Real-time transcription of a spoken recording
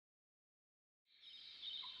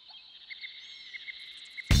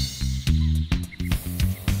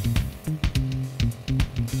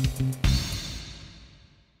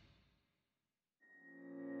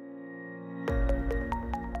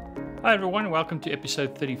Hi everyone, welcome to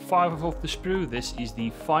episode 35 of Off the Sprue. This is the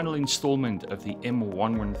final installment of the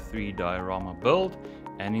M113 diorama build,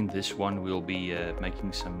 and in this one we'll be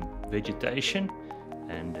making some vegetation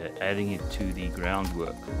and adding it to the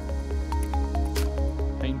groundwork.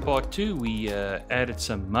 In part 2 we added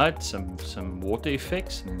some mud, some water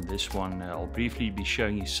effects, and in this one I'll briefly be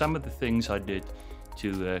showing you some of the things I did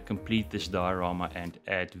to complete this diorama and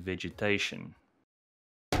add vegetation.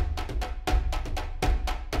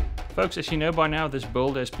 Folks, as you know by now, this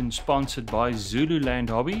build has been sponsored by Zululand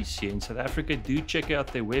Hobbies here in South Africa. Do check out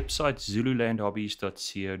their website,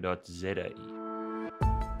 zululandhobbies.co.za.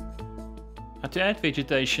 Now, to add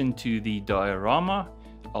vegetation to the diorama,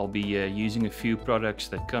 I'll be using a few products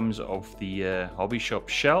that comes off the hobby shop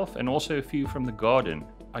shelf and also a few from the garden.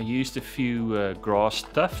 I used a few grass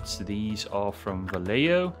tufts. These are from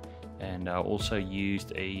Vallejo, and I also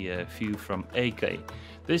used a few from AK.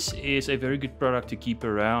 This is a very good product to keep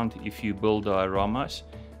around if you build dioramas,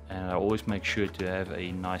 and I always make sure to have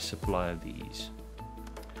a nice supply of these.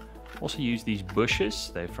 Also use these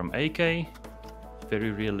bushes, they're from AK,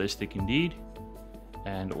 very realistic indeed,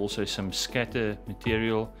 and also some scatter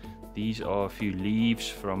material. These are a few leaves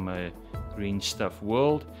from Green Stuff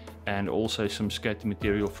World, and also some scatter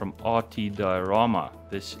material from RT Diorama.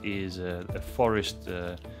 This is a forest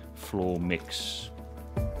floor mix.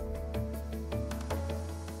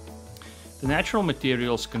 The natural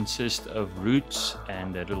materials consist of roots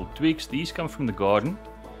and little twigs. These come from the garden.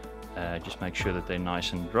 Just make sure that they're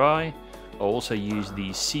nice and dry. I also use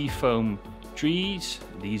these seafoam trees.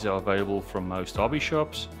 These are available from most hobby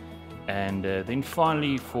shops. And then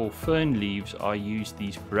finally, for fern leaves, I use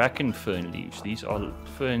these bracken fern leaves. These are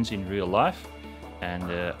ferns in real life,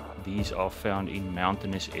 and these are found in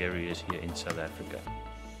mountainous areas here in South Africa.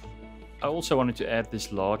 I also wanted to add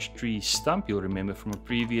this large tree stump. You'll remember from a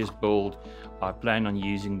previous build I plan on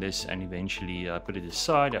using this, and eventually I put it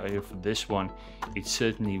aside. However, for this one it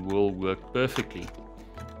certainly will work perfectly,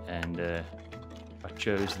 and I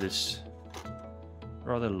chose this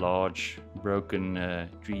rather large broken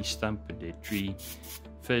tree stump, a dead tree.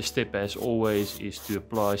 First step, as always, is to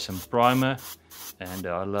apply some primer, and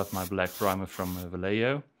I love my black primer from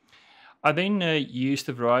Vallejo. I then used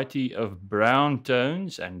a variety of brown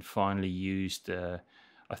tones, and finally used, I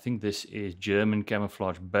think this is German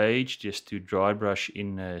camouflage beige, just to dry brush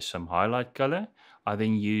in some highlight color. I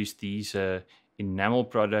then used these enamel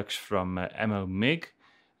products from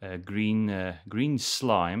M113, green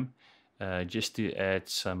slime, just to add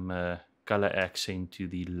some color accent to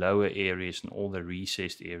the lower areas and all the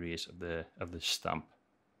recessed areas of the stump.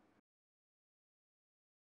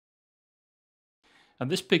 Now,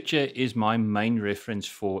 this picture is my main reference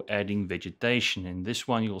for adding vegetation. In this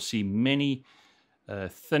one you'll see many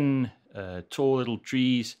thin, tall little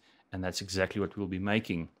trees, and that's exactly what we'll be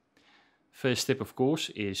making. First step, of course,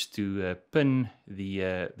 is to pin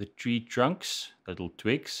the tree trunks, little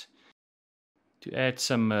twigs. To add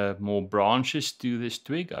some more branches to this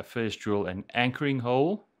twig, I first drill an anchoring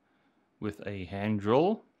hole with a hand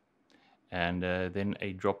drill, and then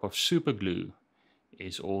a drop of super glue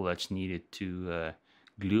is all that's needed to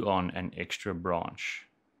glue on an extra branch.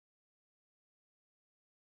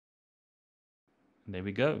 And there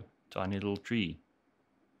we go, tiny little tree.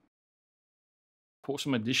 For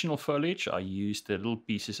some additional foliage, I used the little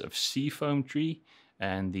pieces of seafoam tree,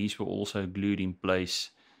 and these were also glued in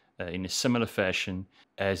place in a similar fashion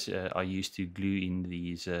as I used to glue in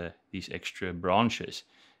these extra branches.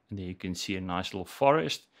 And there you can see a nice little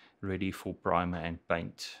forest ready for primer and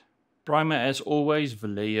paint. Primer, as always,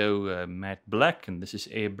 Vallejo matte black, and this is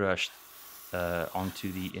airbrushed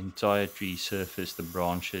onto the entire tree surface, the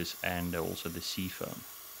branches and also the seafoam.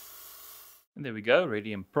 And there we go,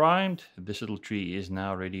 ready and primed. This little tree is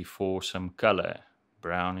now ready for some color,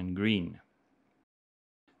 brown and green.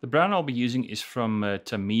 The brown I'll be using is from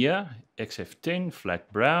Tamiya XF10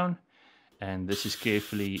 flat brown, and this is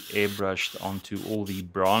carefully airbrushed onto all the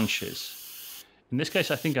branches. In this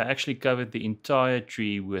case, I think I actually covered the entire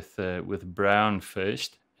tree with brown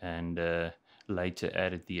first, and later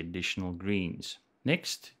added the additional greens.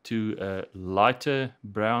 Next, to lighter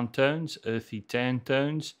brown tones, earthy tan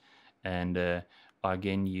tones, and I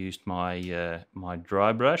again used my my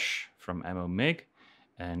dry brush from M113,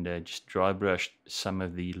 and just dry brushed some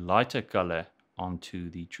of the lighter color onto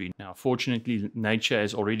the tree. Now, fortunately, nature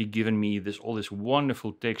has already given me all this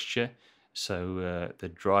wonderful texture, so the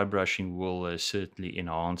dry brushing will certainly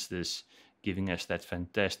enhance this, giving us that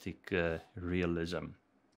fantastic realism.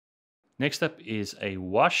 Next up is a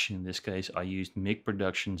wash. In this case, I used MIG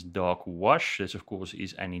Productions Dark Wash. This, of course,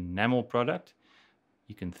 is an enamel product.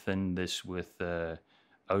 You can thin this with a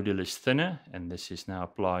odorless thinner, and this is now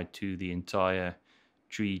applied to the entire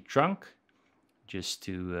tree trunk just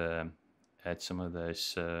to add some of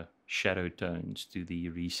those shadow tones to the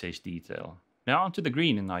recessed detail. Now onto the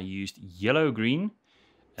green, and I used yellow green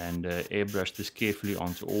and airbrushed this carefully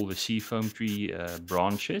onto all the seafoam tree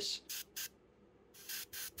branches.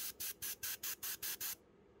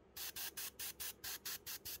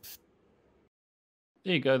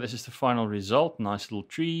 There you go, this is the final result. Nice little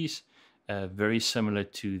trees, very similar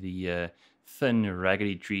to the thin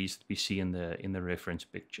raggedy trees that we see in the reference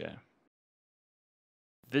picture.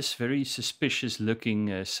 This very suspicious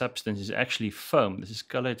looking substance is actually foam. This is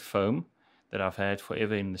colored foam that I've had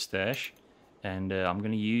forever in the stash. And I'm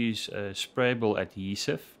going to use sprayable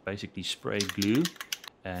adhesive, basically spray glue,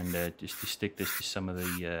 and just to stick this to some of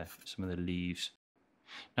the leaves.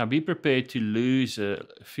 Now be prepared to lose a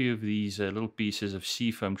few of these little pieces of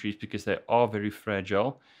seafoam trees because they are very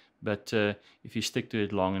fragile. But if you stick to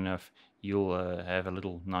it long enough, you'll have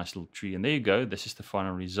a nice little tree. And there you go. This is the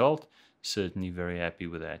final result. Certainly very happy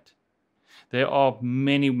with that. There are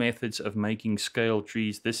many methods of making scale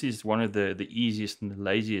trees. This is one of the easiest and the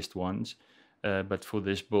laziest ones. But for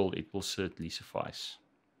this build, it will certainly suffice.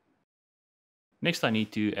 Next, I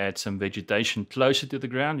need to add some vegetation closer to the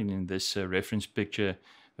ground. And in this reference picture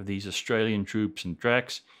of these Australian troops and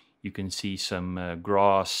tracks, you can see some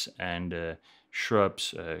grass and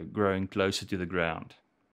shrubs growing closer to the ground.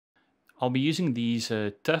 I'll be using these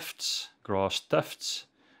tufts, grass tufts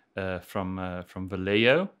from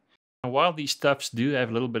Vallejo. Now, while these tufts do have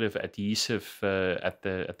a little bit of adhesive at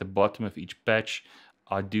the bottom of each patch,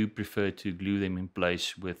 I do prefer to glue them in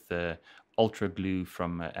place with ultra glue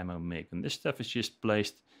from M113. And this stuff is just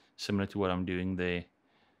placed similar to what I'm doing there,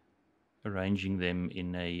 arranging them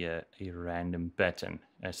in a random pattern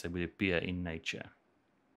as they would appear in nature.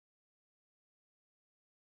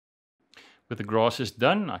 With the grasses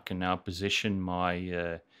done, I can now position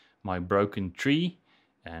my broken tree.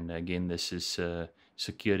 And again, this is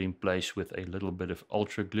secured in place with a little bit of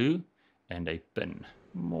ultra glue and a pin,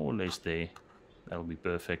 more or less there. That'll be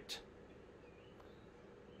perfect.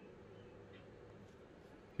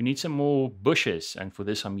 We need some more bushes, and for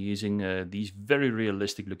this I'm using these very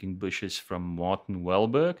realistic looking bushes from Martin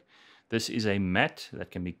Wellberg. This is a mat that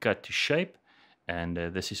can be cut to shape, and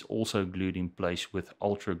this is also glued in place with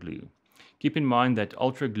ultra glue. Keep in mind that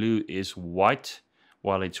ultra glue is white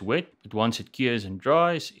while it's wet, but once it cures and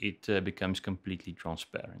dries, it becomes completely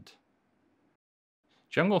transparent.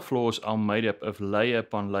 Jungle floors are made up of layer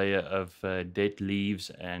upon layer of dead leaves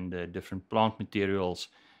and different plant materials.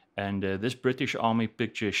 And this British Army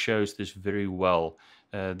picture shows this very well.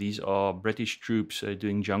 These are British troops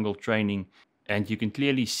doing jungle training. And you can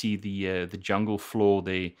clearly see the jungle floor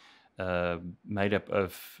there made up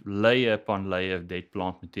of layer upon layer of dead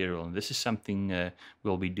plant material. And this is something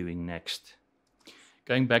we'll be doing next.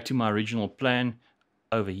 Going back to my original plan,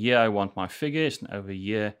 over here I want my figures, and over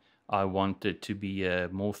here I want it to be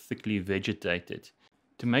more thickly vegetated.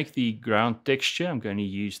 To make the ground texture, I'm going to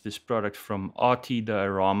use this product from RT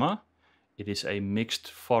Diorama. It is a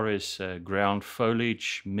mixed forest ground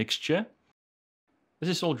foliage mixture. This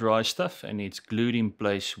is all dry stuff, and it's glued in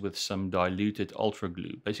place with some diluted ultra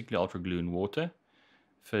glue, basically ultra glue in water.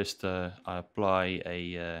 First I apply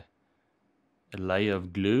a layer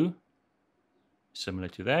of glue similar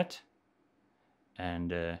to that,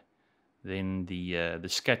 and then the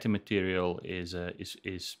scatter material is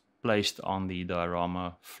placed on the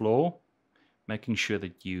diorama floor, making sure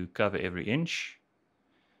that you cover every inch.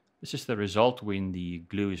 This is the result when the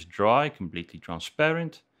glue is dry, completely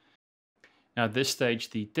transparent. Now at this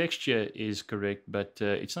stage the texture is correct, but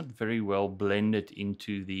it's not very well blended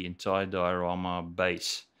into the entire diorama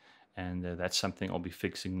base, and that's something I'll be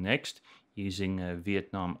fixing next using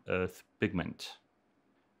Vietnam Earth pigment.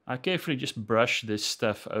 I carefully just brush this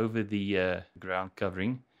stuff over the ground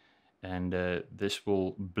covering, and this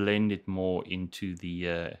will blend it more into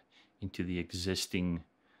the existing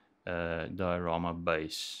diorama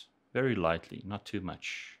base, very lightly, not too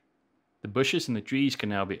much. The bushes and the trees can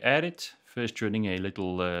now be added, first drilling a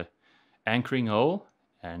little anchoring hole,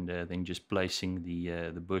 and then just placing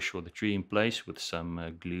the bush or the tree in place with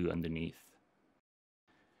some glue underneath.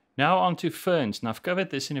 Now on to ferns. Now I've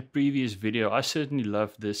covered this in a previous video. I certainly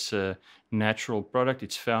love this natural product.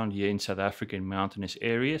 It's found here in South Africa in mountainous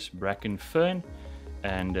areas, bracken fern.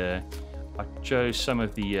 And I chose some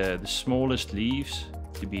of the smallest leaves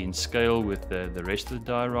to be in scale with the rest of the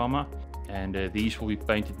diorama. And these will be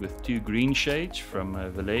painted with two green shades from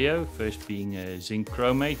Vallejo. First being zinc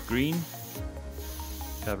chromate green,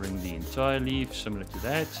 covering the entire leaf, similar to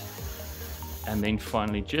that. And then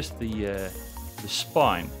finally just the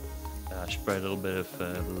spine spray a little bit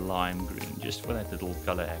of lime green just for that little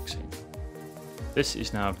color accent. This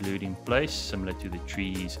is now glued in place, similar to the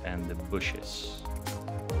trees and the bushes.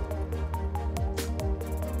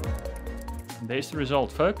 And there's the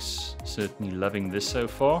result, folks. Certainly loving this so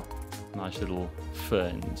far. Nice little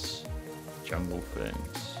ferns, jungle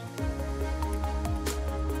ferns.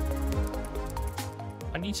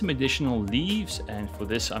 I need some additional leaves, and for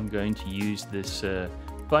this I'm going to use this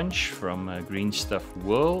punch from Green Stuff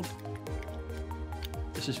World.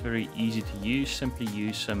 This is very easy to use. Simply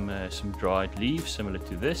use some dried leaves similar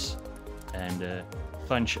to this and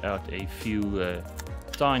punch out a few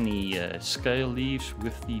tiny scale leaves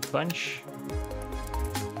with the punch.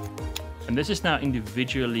 And this is now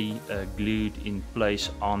individually glued in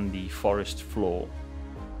place on the forest floor.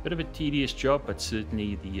 Bit of a tedious job, but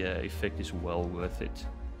certainly the effect is well worth it.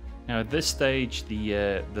 Now at this stage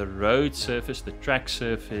the road surface, the track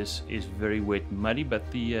surface is very wet and muddy, but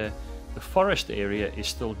the forest area is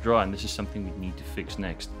still dry, and this is something we need to fix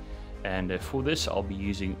next. And for this I'll be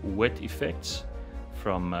using wet effects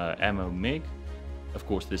from M113. Of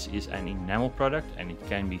course this is an enamel product and it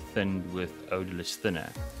can be thinned with odorless thinner.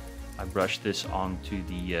 I brushed this onto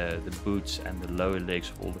the boots and the lower legs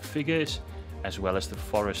of all the figures, as well as the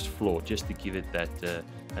forest floor, just to give it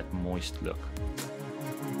that moist look.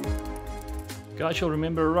 Guys, you'll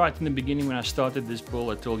remember right in the beginning when I started this build,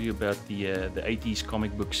 I told you about the 80s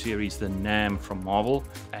comic book series, the Nam from Marvel,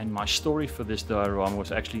 and my story for this diorama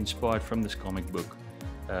was actually inspired from this comic book.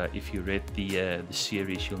 If you read the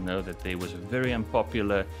series, you'll know that there was a very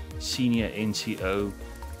unpopular senior NCO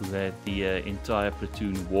who had the entire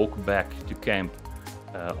platoon walk back to camp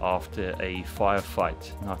after a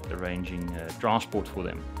firefight, not arranging transport for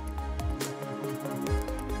them.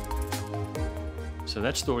 So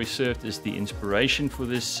that story served as the inspiration for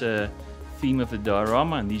this theme of the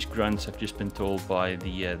diorama, and these grunts have just been told by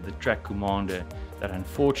the track commander that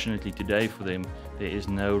unfortunately today for them there is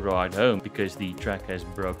no ride home because the track has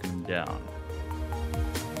broken down.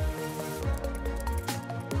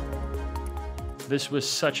 This was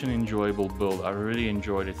such an enjoyable build. I really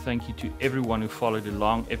enjoyed it. Thank you to everyone who followed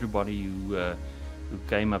along, everybody who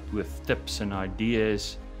came up with tips and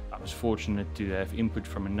ideas. I was fortunate to have input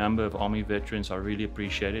from a number of Army veterans. I really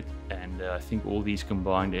appreciate it, and I think all these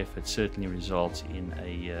combined efforts certainly results in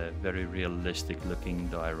a very realistic looking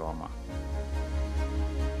diorama.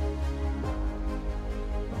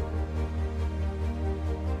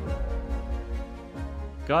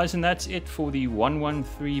 Guys, and that's it for the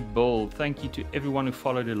 113 build. Thank you to everyone who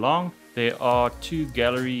followed along. There are 2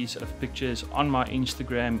 galleries of pictures on my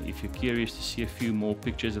Instagram if you're curious to see a few more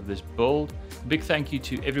pictures of this build. Big thank you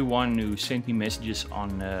to everyone who sent me messages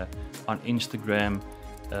on Instagram,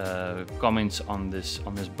 comments on this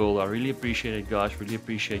build. I really appreciate it, guys. Really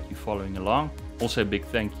appreciate you following along. Also, a big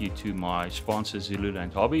thank you to my sponsor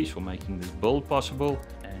Zululand Hobbies for making this build possible.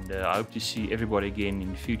 And I hope to see everybody again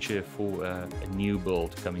in the future for a new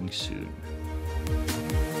build coming soon.